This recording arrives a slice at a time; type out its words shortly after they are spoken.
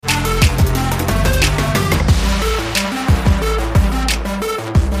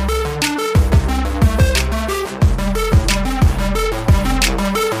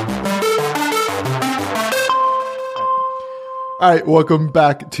All right, welcome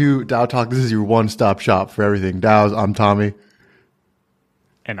back to DAO Talk. This is your one-stop shop for everything DAOs. I'm Tommy.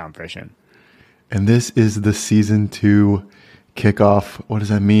 And I'm Christian. And this is the season 2 kickoff. What does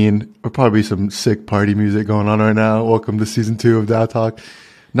that mean? There'll probably be some sick party music going on right now. Welcome to season 2 of DAO Talk.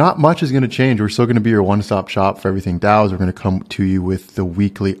 Not much is going to change. We're still going to be your one-stop shop for everything DAOs. We're going to come to you with the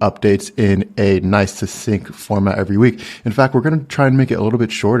weekly updates in a nice succinct format every week. In fact, we're going to try and make it a little bit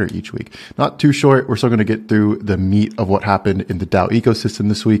shorter each week. Not too short. We're still going to get through the meat of what happened in the DAO ecosystem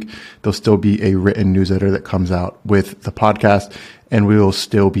this week. There'll still be a written newsletter that comes out with the podcast, and we will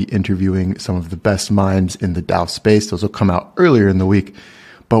still be interviewing some of the best minds in the DAO space. Those will come out earlier in the week.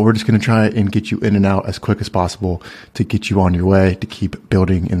 But we're just going to try and get you in and out as quick as possible to get you on your way, to keep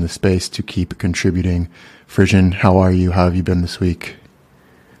building in the space, to keep contributing. Frisian, how are you? How have you been this week?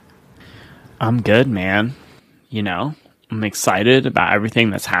 I'm good, man. You know, I'm excited about everything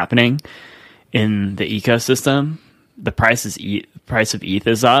that's happening in the ecosystem. The price of ETH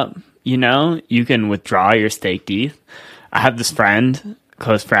is up. You know, you can withdraw your staked ETH. I have this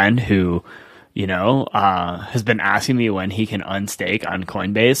close friend who, you know, has been asking me when he can unstake on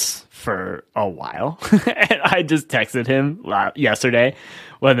Coinbase for a while. And I just texted him yesterday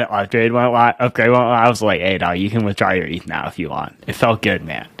when the upgrade went live. I was like, hey, dog, you can withdraw your ETH now if you want. It felt good,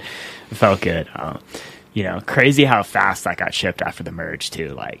 man. It felt good. You know, crazy how fast that got shipped after the merge,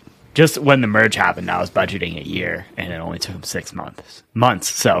 too. Like, just when the merge happened, I was budgeting a year, and it only took him 6 months.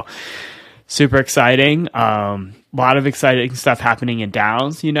 So, super exciting. A lot of exciting stuff happening in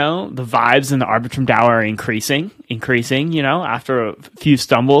DAOs, you know. The vibes in the Arbitrum DAO are increasing, you know, after a few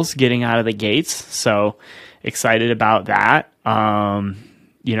stumbles getting out of the gates. So excited about that.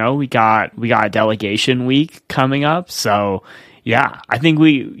 You know, we got a delegation week coming up. So yeah, I think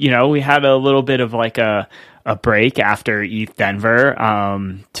we had a little bit of like a break after ETH Denver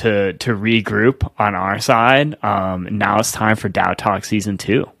to regroup on our side. Now it's time for DAO Talk Season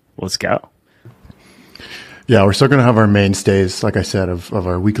 2. Let's go. Yeah, we're still going to have our mainstays, like I said, of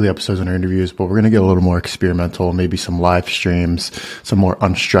our weekly episodes and our interviews, but we're going to get a little more experimental, maybe some live streams, some more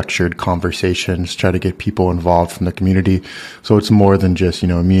unstructured conversations, try to get people involved from the community. So it's more than just, you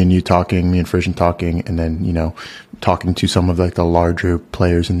know, me and you talking, me and Frisian talking, and then, you know, talking to some of like the larger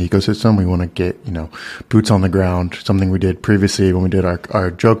players in the ecosystem. We want to get, you know, boots on the ground, something we did previously when we did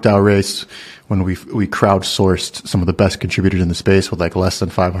our joke DAO race, when we crowdsourced some of the best contributors in the space with like less than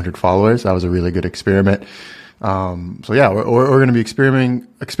 500 followers. That was a really good experiment. So yeah, we're going to be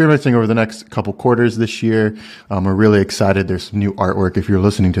experimenting over the next couple quarters this year. We're really excited. There's some new artwork. If you're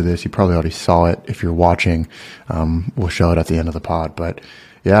listening to this, you probably already saw it. If you're watching, we'll show it at the end of the pod. But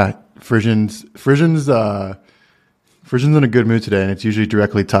yeah, Frisian's in a good mood today, and it's usually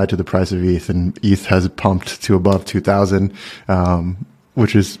directly tied to the price of ETH, and ETH has pumped to above 2,000,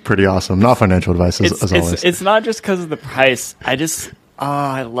 which is pretty awesome. Not financial advice as always. It's not just because of the price.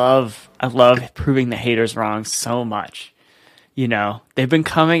 I love proving the haters wrong so much. You know, they've been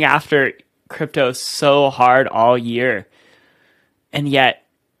coming after crypto so hard all year, and yet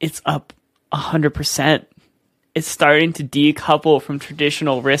it's up 100%. It's starting to decouple from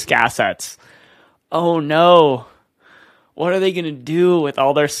traditional risk assets. Oh no. What are they going to do with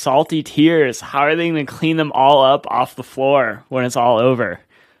all their salty tears? How are they going to clean them all up off the floor when it's all over?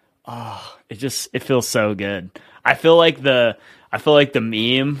 Oh, it feels so good. I feel like the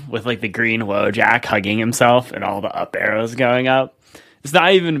meme with like the green Wojak hugging himself and all the up arrows going up. It's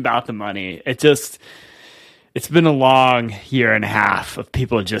not even about the money. It's been a long year and a half of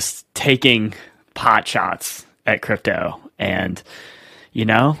people just taking pot shots at crypto, and you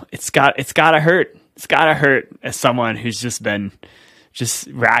know, it's got to hurt. It's got to hurt as someone who's just been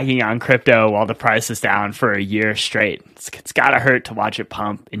ragging on crypto while the price is down for a year straight. It's got to hurt to watch it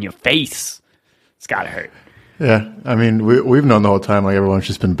pump in your face. It's got to hurt. Yeah, I mean, we've known the whole time, like everyone's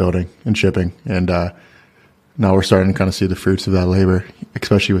just been building and shipping, and now we're starting to kind of see the fruits of that labor,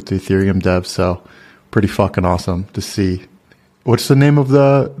 especially with the Ethereum devs. So pretty fucking awesome to see. What's the name of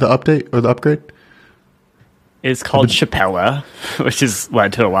the update or the upgrade? It's called Chappella, which has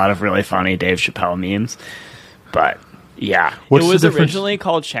led to a lot of really funny Dave Chappelle memes. But yeah, it was originally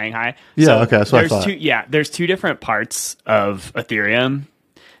called Shanghai. Yeah, so okay, that's what I thought. There's two different parts of Ethereum.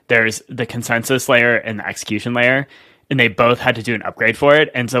 There's the consensus layer and the execution layer, and they both had to do an upgrade for it.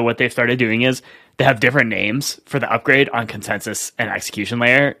 And so what they've started doing is they have different names for the upgrade on consensus and execution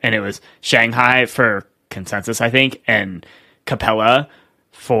layer. And it was Shanghai for consensus, I think, and Capella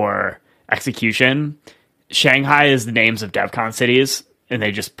for execution. Shanghai is the names of DevCon cities, and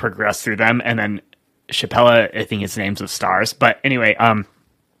they just progress through them. And then Chappella, I think, is the names of stars. But anyway,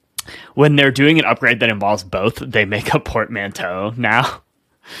 when they're doing an upgrade that involves both, they make a portmanteau now.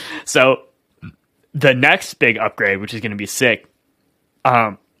 So the next big upgrade, which is going to be sick,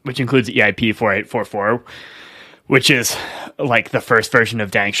 which includes EIP 4844, which is like the first version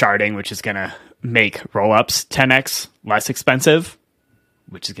of Dank sharding, which is going to make rollups 10x less expensive,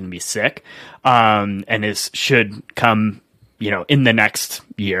 which is going to be sick. And should come, in the next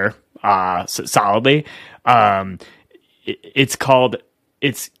year, solidly. It's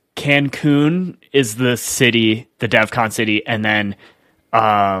Cancun is the city, the DevCon city, and then,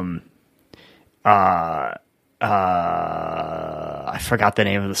 I forgot the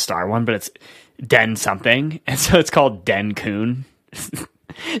name of the star one, but it's Den something, and so it's called Dencun.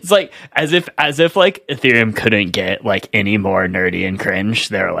 It's like as if like Ethereum couldn't get like any more nerdy and cringe.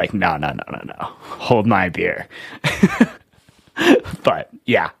 They're like, no, hold my beer. But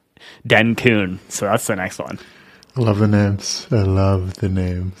yeah, Dencun. So that's the next one. I love the names.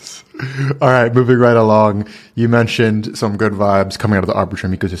 All right, moving right along. You mentioned some good vibes coming out of the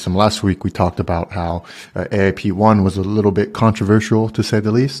Arbitrum ecosystem. Last week, we talked about how AIP1 was a little bit controversial, to say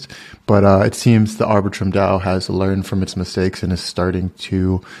the least. But it seems the Arbitrum DAO has learned from its mistakes and is starting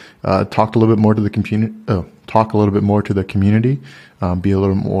to talk a little bit more to the community. Be a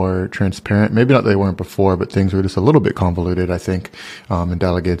little more transparent. Maybe not that they weren't before, but things were just a little bit convoluted, I think. And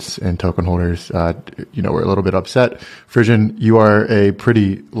delegates and token holders, were a little bit upset. Frisian, you are a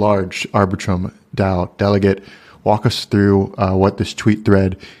pretty large Arbitrum DAO delegate. Walk us through what this tweet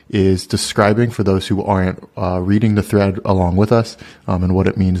thread is describing for those who aren't reading the thread along with us, and what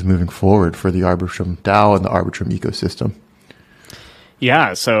it means moving forward for the Arbitrum DAO and the Arbitrum ecosystem.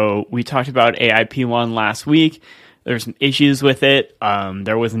 Yeah, so we talked about AIP1 last week. There's some issues with it.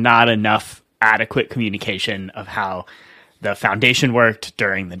 There was not enough adequate communication of how the foundation worked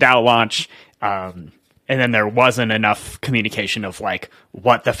during the DAO launch. And then there wasn't enough communication of like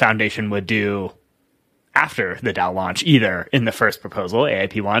what the foundation would do after the DAO launch either in the first proposal,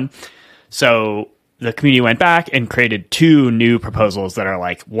 AIP1. So the community went back and created two new proposals that are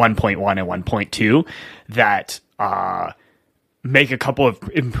like 1.1 and 1.2 that make a couple of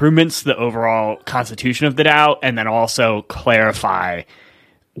improvements to the overall constitution of the DAO, and then also clarify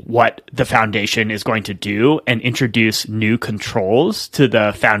what the foundation is going to do and introduce new controls to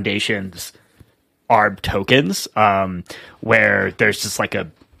the foundation's ARB tokens, where there's just like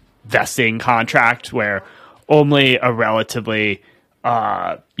a vesting contract where only a relatively,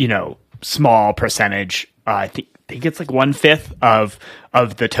 small percentage, I think it's like 1/5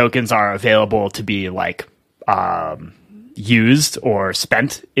 of the tokens are available to be like, used or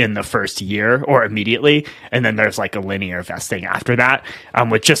spent in the first year or immediately, and then there's like a linear vesting after that,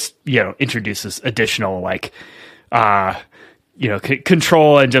 which just introduces additional like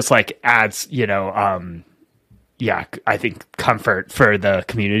control and just like adds I think comfort for the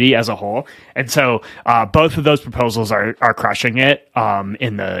community as a whole. And so both of those proposals are crushing it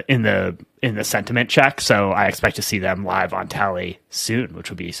in the sentiment check, so I expect to see them live on Tally soon, which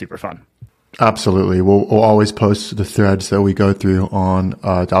will be super fun. Absolutely. We'll always post the threads that we go through on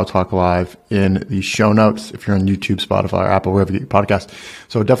DAO Talk Live in the show notes if you're on YouTube, Spotify, or Apple, wherever you get your podcast.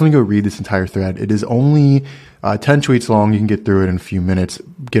 So definitely go read this entire thread. It is only 10 tweets long. You can get through it in a few minutes,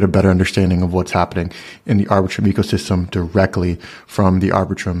 get a better understanding of what's happening in the Arbitrum ecosystem directly from the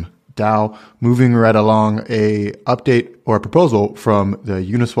Arbitrum DAO. Moving right along, a update or a proposal from the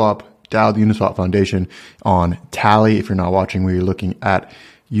Uniswap DAO, the Uniswap Foundation on Tally. If you're not watching, we're looking at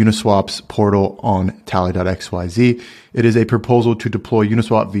Uniswap's portal on tally.xyz. It is a proposal to deploy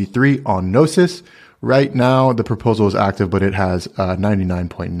Uniswap v3 on Gnosis. Right now, the proposal is active, but it has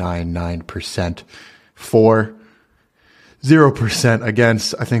 99.99% for, 0%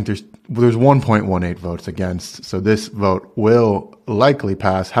 against. I think there's 1.18 votes against. So this vote will likely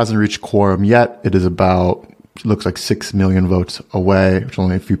pass. Hasn't reached quorum yet. It is looks like 6 million votes away, which is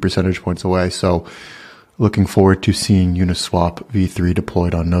only a few percentage points away. So looking forward to seeing Uniswap v3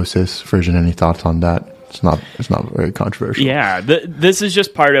 deployed on Gnosis. Frisian, any thoughts on that? It's not very controversial. Yeah, this is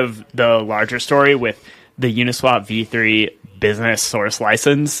just part of the larger story with the Uniswap v3 business source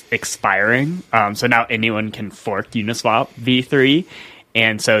license expiring. So now anyone can fork Uniswap v3.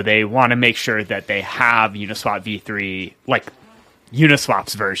 And so they want to make sure that they have Uniswap v3, like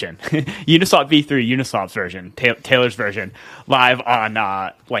Uniswap's version, Uniswap v3, Uniswap's version, Taylor's version, live on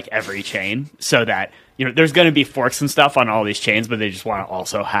like every chain, so that there's going to be forks and stuff on all these chains, but they just want to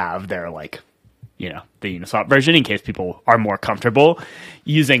also have their the Uniswap version in case people are more comfortable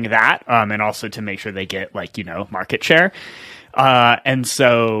using that, and also to make sure they get market share. And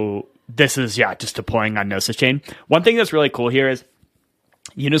so this is just deploying on Gnosis chain. One thing that's really cool here is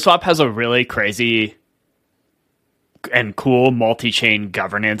Uniswap has a really crazy and cool multi-chain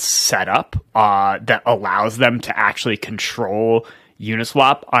governance setup that allows them to actually control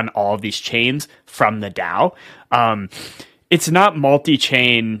Uniswap on all of these chains from the DAO. it's not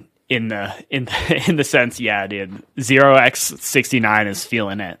multi-chain in the sense, yeah, dude. 0x69 is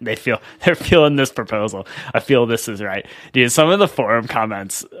feeling it. They're feeling this proposal. I feel this is right, dude. Some of the forum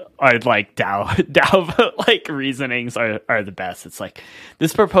comments are like DAO like reasonings are the best. It's like,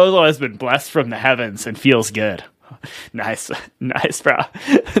 this proposal has been blessed from the heavens and feels good. Nice, bro.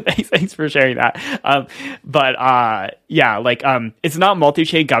 Thanks for sharing that. Yeah, like, it's not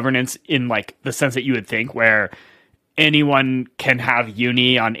multi-chain governance in like the sense that you would think, where anyone can have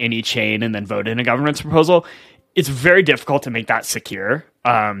uni on any chain and then vote in a governance proposal. It's very difficult to make that secure.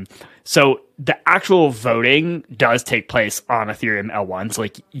 So the actual voting does take place on Ethereum L1. So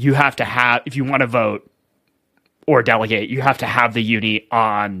like, you have to have, if you want to vote or delegate, you have to have the uni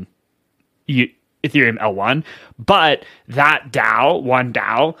on Ethereum L1, but that one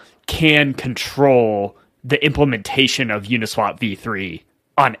DAO can control the implementation of Uniswap v3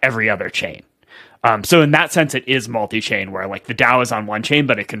 on every other chain. So in that sense, it is multi-chain, where like the DAO is on one chain,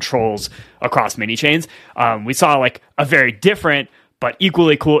 but it controls across many chains. We saw like a very different but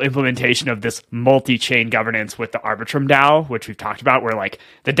equally cool implementation of this multi-chain governance with the Arbitrum DAO, which we've talked about, where like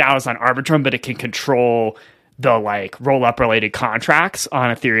the DAO is on Arbitrum, but it can control the like roll-up related contracts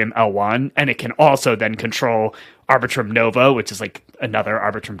on Ethereum L1, and it can also then control Arbitrum Nova, which is like another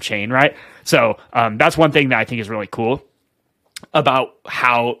Arbitrum chain, right? So that's one thing that I think is really cool about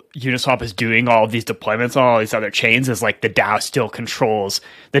how Uniswap is doing all of these deployments on all these other chains, is like the DAO on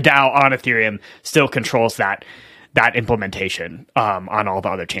Ethereum still controls that implementation on all the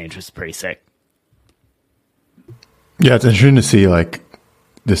other chains, which is pretty sick. Yeah, it's interesting to see like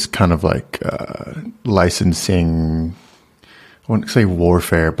this kind of like licensing, I wouldn't say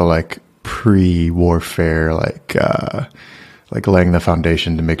warfare, but like pre-warfare, like laying the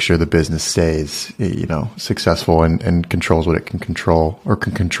foundation to make sure the business stays, successful and controls what it can control, or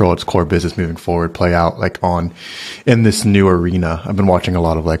can control its core business moving forward, play out like in this new arena. I've been watching a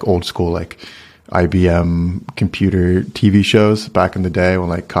lot of like old school, like IBM computer TV shows back in the day when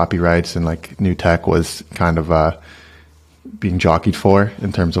like copyrights and like new tech was kind of, being jockeyed for,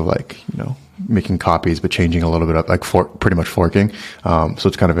 in terms of like, making copies, but changing a little bit of like pretty much forking. So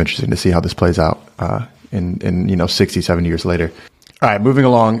it's kind of interesting to see how this plays out, in 60, 70 years later. All right, moving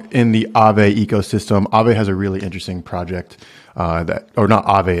along in the Aave ecosystem. Aave has a really interesting project, or not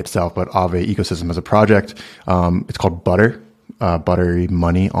Aave itself, but Aave ecosystem as a project. It's called Butter. Buttery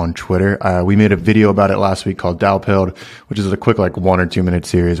Money on Twitter. We made a video about it last week called DAO Pilled, which is a quick like 1 or 2 minute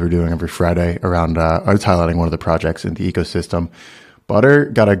series we're doing every Friday around it's highlighting one of the projects in the ecosystem. Butter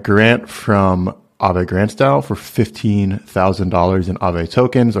got a grant from Aave Grants DAO for $15,000 in Aave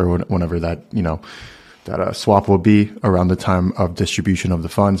tokens, or whenever that that swap will be around the time of distribution of the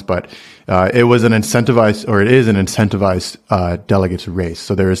funds. But it was an incentivized, or it is an incentivized delegates race.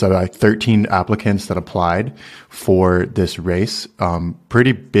 So there is like 13 applicants that applied for this race.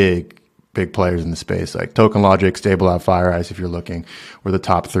 Pretty big players in the space, like Token Logic, StableLab, FireEye, if you're looking, were the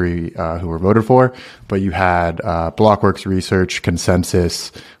top 3 who were voted for. But you had Blockworks Research,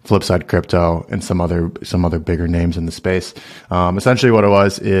 Consensus, Flipside Crypto, and some other bigger names in the space. Essentially what it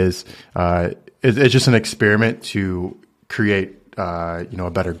was is it's just an experiment to create,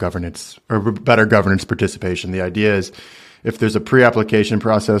 a better governance participation. The idea is, if there's a pre-application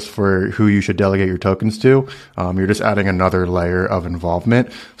process for who you should delegate your tokens to, you're just adding another layer of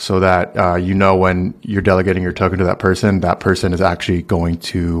involvement, so that when you're delegating your token to that person is actually going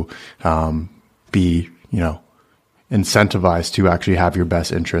to be incentivized to actually have your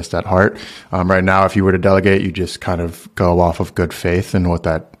best interest at heart. Right now, if you were to delegate, you just kind of go off of good faith and what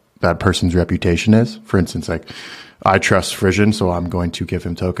that person's reputation is. For instance, like, I trust Frisian, so I'm going to give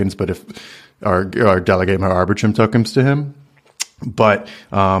him tokens, but or delegate my Arbitrum tokens to him. But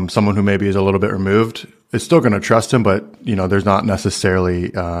someone who maybe is a little bit removed is still going to trust him, but there's not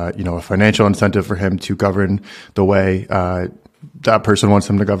necessarily a financial incentive for him to govern the way that person wants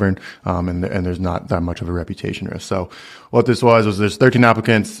him to govern, and there's not that much of a reputation risk. So what this was there's 13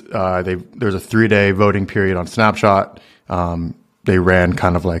 applicants. There's a 3-day voting period on Snapshot. They ran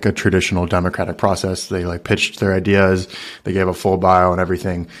kind of like a traditional democratic process. They like pitched their ideas. They gave a full bio and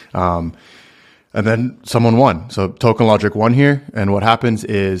everything. And then someone won. So Token Logic won here. And what happens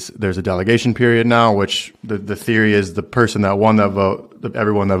is there's a delegation period now, which the theory is the person that won that vote,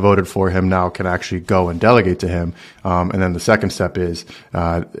 everyone that voted for him now can actually go and delegate to him. And then the second step is,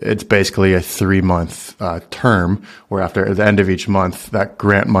 it's basically a 3-month, term, where at the end of each month, that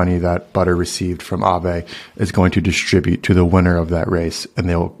grant money that Butter received from Aave is going to distribute to the winner of that race. And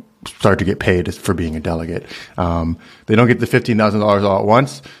they'll start to get paid for being a delegate. They don't get the $15,000 all at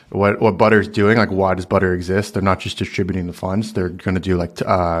once. What Butter's doing, like why does Butter exist? They're not just distributing the funds. They're going to do like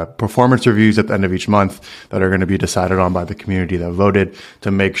performance reviews at the end of each month that are going to be decided on by the community that voted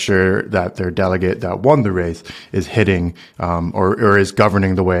to make sure that their delegate that won the race is hitting or is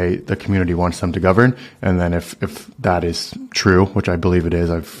governing the way the community wants them to govern. And then if that is true, which I believe it is,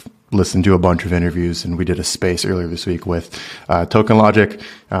 I've listened to a bunch of interviews, and we did a space earlier this week with Token Logic.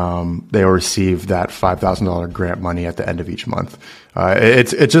 They will receive that $5,000 grant money at the end of each month.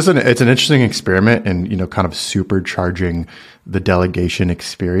 It's an interesting experiment in, kind of supercharging the delegation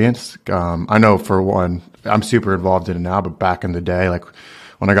experience. I know for one, I'm super involved in it now, but back in the day, like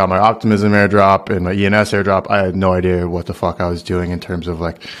when I got my Optimism airdrop and my ENS airdrop, I had no idea what the fuck I was doing in terms of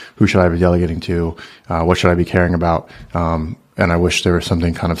like, who should I be delegating to? What should I be caring about? And I wish there was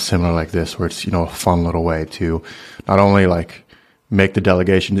something kind of similar like this, where it's, a fun little way to not only like make the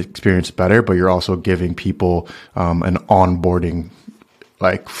delegation experience better, but you're also giving people an onboarding,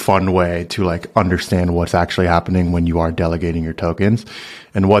 like fun way to like understand what's actually happening when you are delegating your tokens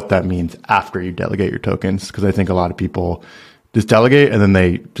and what that means after you delegate your tokens. Because I think a lot of people just delegate and then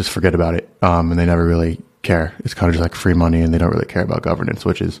they just forget about it, and they never really care. It's kind of just like free money, and they don't really care about governance,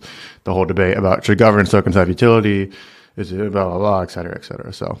 which is the whole debate about should governance tokens have utility. Is it blah, blah, blah, et cetera, et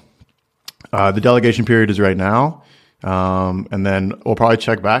cetera. So the delegation period is right now. And then we'll probably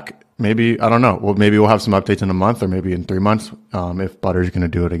check back. Maybe, I don't know. Well, maybe we'll have some updates in a month or maybe in 3 months if Butter's going to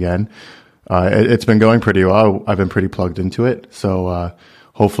do it again. It's been going pretty well. I've been pretty plugged into it. So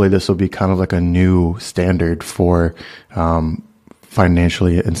hopefully this will be kind of like a new standard for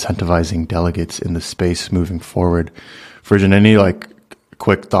financially incentivizing delegates in the space moving forward. Virgin, any like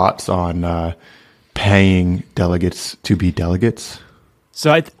quick thoughts on paying delegates to be delegates?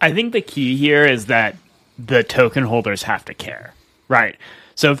 So I think the key here is that the token holders have to care, right?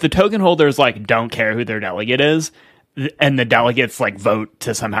 So if the token holders like don't care who their delegate is, and the delegates like vote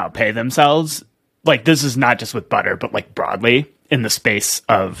to somehow pay themselves, like this is not just with Butter, but like broadly in the space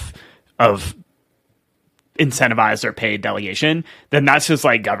of incentivized or paid delegation, then that's just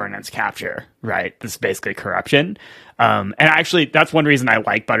like governance capture, right? This is basically corruption. And actually, that's one reason I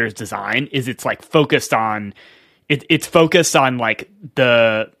like Butter's design is it's like focused on it's focused on like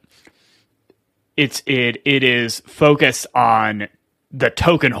it is focused on the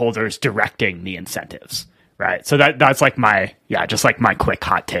token holders directing the incentives, right? So that's like just like my quick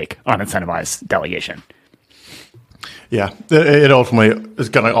hot take on incentivized delegation. Yeah, it ultimately is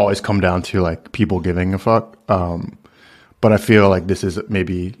going to always come down to like people giving a fuck. But I feel like this is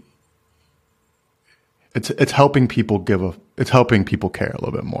maybe it's helping people it's helping people care a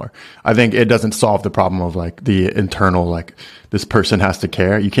little bit more. I think it doesn't solve the problem of like the internal, like this person has to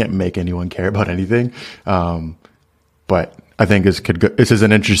care. You can't make anyone care about anything. But I think this is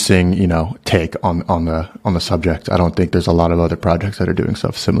an interesting, take on the subject. I don't think there's a lot of other projects that are doing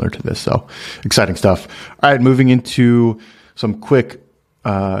stuff similar to this. So exciting stuff. All right, moving into some quick,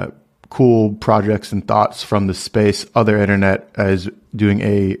 cool projects and thoughts from the space. Other Internet is doing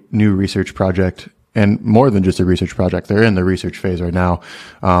a new research project, and more than just a research project. They're in the research phase right now,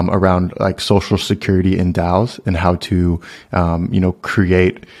 around like social security in DAOs and how to,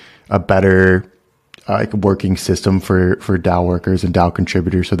 create a better, like working system for DAO workers and DAO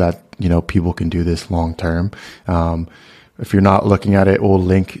contributors so that, people can do this long term. If you're not looking at it, we'll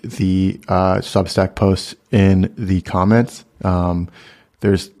link the Substack post in the comments.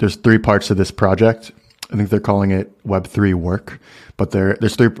 There's 3 parts to this project. I think they're calling it Web3 work, but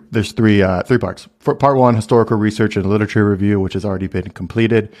there's three parts. For part 1, historical research and literature review, which has already been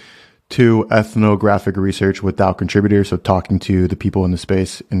completed. 2, ethnographic research with DAO contributors, so talking to the people in the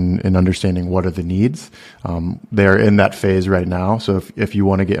space and understanding what are the needs. They're in that phase right now, so if you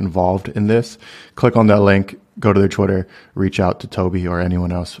want to get involved in this, click on that link, go to their Twitter, reach out to Toby or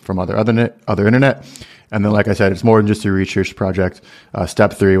anyone else from other Internet. And then, like I said, it's more than just a research project.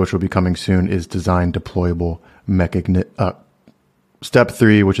 Step 3, which will be coming soon, is design deployable Step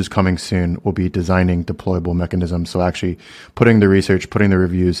 3, which is coming soon, will be designing deployable mechanisms. So actually putting the research, putting the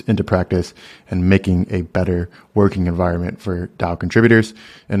reviews into practice and making a better working environment for DAO contributors.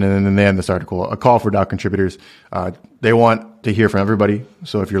 And then in the end, this article, a call for DAO contributors. They want to hear from everybody.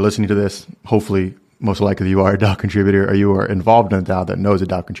 So if you're listening to this, hopefully, most likely you are a DAO contributor or you are involved in a DAO that knows a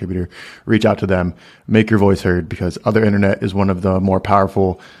DAO contributor, reach out to them, make your voice heard, because Other Internet is one of the more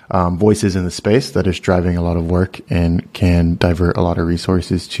powerful voices in the space that is driving a lot of work and can divert a lot of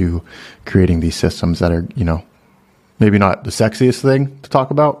resources to creating these systems that are, maybe not the sexiest thing to talk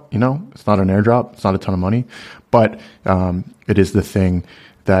about. It's not an airdrop. It's not a ton of money, but it is the thing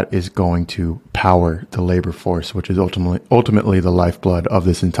that is going to power the labor force, which is ultimately the lifeblood of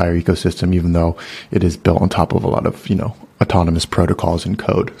this entire ecosystem, even though it is built on top of a lot of, autonomous protocols and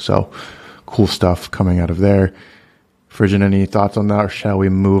code. So cool stuff coming out of there. Frisian, any thoughts on that, or shall we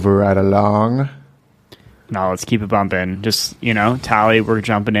move right along? No, let's keep it bumping. Just, Tally, we're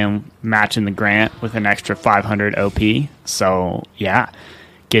jumping in, matching the grant with an extra 500 OP. So, yeah,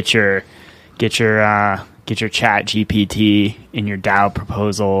 get your chat GPT in your DAO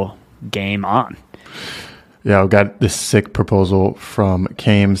proposal game on. Yeah, we got this sick proposal from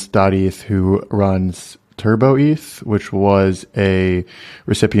Kames.eth, who runs TurboETH, which was a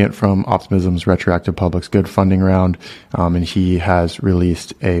recipient from Optimism's Retroactive Public's Good funding round. And he has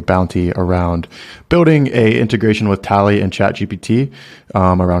released a bounty around building a integration with Tally and ChatGPT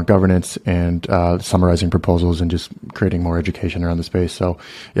around governance and summarizing proposals and just creating more education around the space. So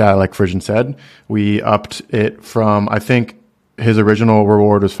yeah, like Frisian said, we upped it from, I think his original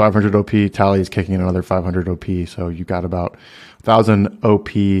reward was 500 OP. Tally is kicking in another 500 OP. So you got about 1,000 OP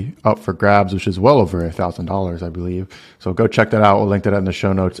up for grabs, which is well over $1,000, I believe. So go check that out. We'll link to that in the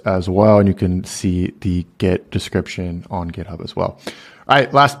show notes as well. And you can see the Git description on GitHub as well. All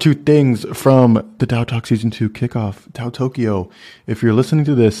right, last two things from the DAO Talk Season 2 kickoff. DAO Tokyo. If you're listening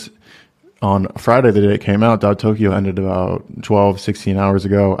to this on Friday, the day it came out, DAO Tokyo ended about 12, 16 hours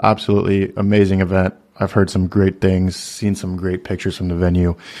ago. Absolutely amazing event. I've heard some great things, seen some great pictures from the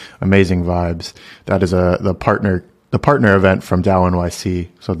venue. Amazing vibes. That is the partner event from DAO NYC.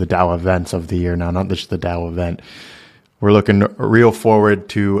 So the DAO events of the year now, not just the DAO event. We're looking real forward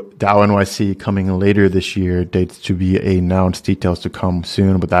to DAO NYC coming later this year. Dates to be announced, details to come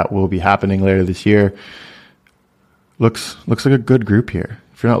soon, but that will be happening later this year. Looks like a good group here.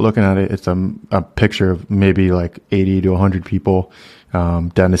 If you're not looking at it, it's a picture of maybe like 80 to 100 people.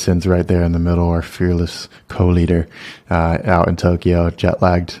 Denison's right there in the middle, our fearless co-leader out in Tokyo, jet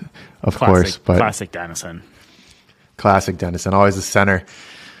lagged, of course. But classic Denison. Classic Denison, always the center.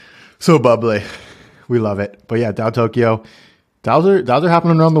 So bubbly. We love it. But yeah, DAO Tokyo. DAOs are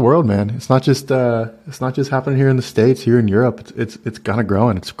happening around the world, man. It's not just happening here in the States, here in Europe. It's kind of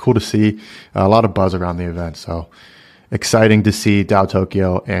growing. It's cool to see a lot of buzz around the event. So exciting to see DAO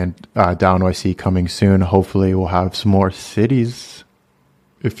Tokyo and DAO NYC coming soon. Hopefully we'll have some more cities.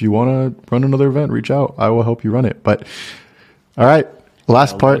 If you want to run another event, reach out. I will help you run it. But all right,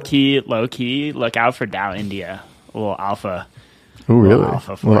 last part. Low key, look out for DAO India. A little alpha. Oh, really? A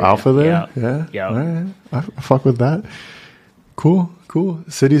little alpha there? Yep. Yeah. All right. I fuck with that. Cool.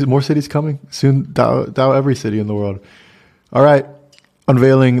 Cities, more cities coming soon. DAO every city in the world. All right.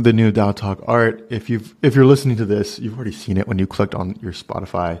 Unveiling the new DAO Talk art. If you're listening to this, you've already seen it when you clicked on your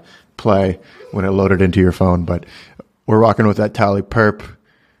Spotify play when it loaded into your phone. But we're rocking with that Tally perp.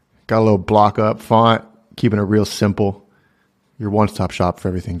 Got a little block up font, keeping it real simple. Your one-stop shop for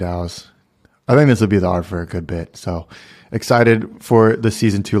everything DAOs. I think this will be the art for a good bit. So excited for the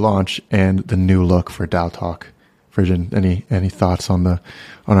season 2 launch and the new look for DAO Talk. Frisian, any thoughts on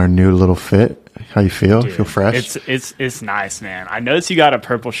our new little fit? How you feel? Dude, feel fresh? It's nice, man. I noticed you got a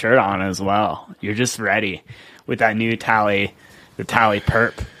purple shirt on as well. You're just ready with that new Tally, the Tally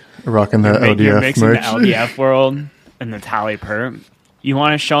perp. Rocking that LDF You're mixing merch. the LDF world and the Tally perp. You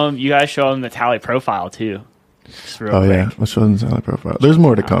want to show them? You guys show them the Tally profile too. Just real quick. Yeah, let's show them the Tally profile. There's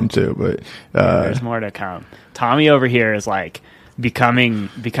more to come too, but there's more to come. Tommy over here is like becoming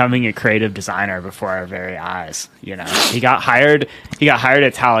a creative designer before our very eyes. He got hired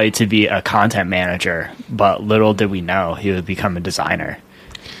at Tally to be a content manager, but little did we know he would become a designer.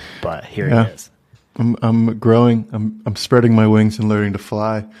 But here he is. I'm growing. I'm spreading my wings and learning to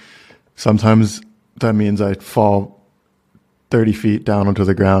fly. Sometimes that means I fall 30 feet down onto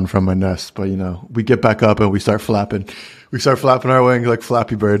the ground from my nest, but we get back up and we start flapping. We start flapping our wings like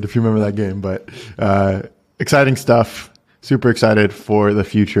Flappy Bird, if you remember that game. But exciting stuff. Super excited for the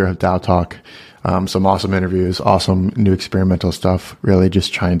future of DAO Talk. Some awesome interviews, awesome new experimental stuff. Really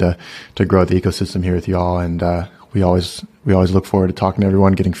just trying to grow the ecosystem here with y'all. And we always look forward to talking to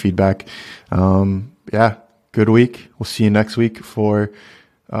everyone, getting feedback. Good week. We'll see you next week for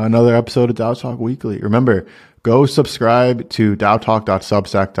another episode of DAO Talk Weekly. Remember, go subscribe to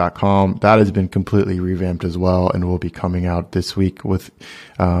daotalk.substack.com. That has been completely revamped as well and will be coming out this week with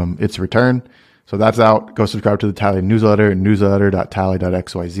its return. So that's out. Go subscribe to the Tally newsletter,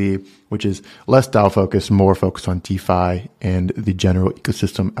 newsletter.tally.xyz, which is less DAO focused, more focused on DeFi and the general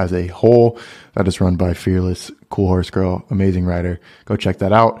ecosystem as a whole. That is run by Fearless, Cool Horse Girl, amazing writer. Go check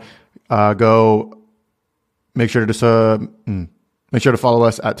that out. Go make sure to follow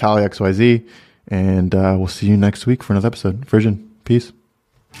us at TallyXYZ, and we'll see you next week for another episode. Frisian, peace.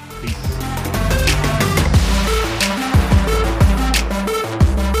 Peace.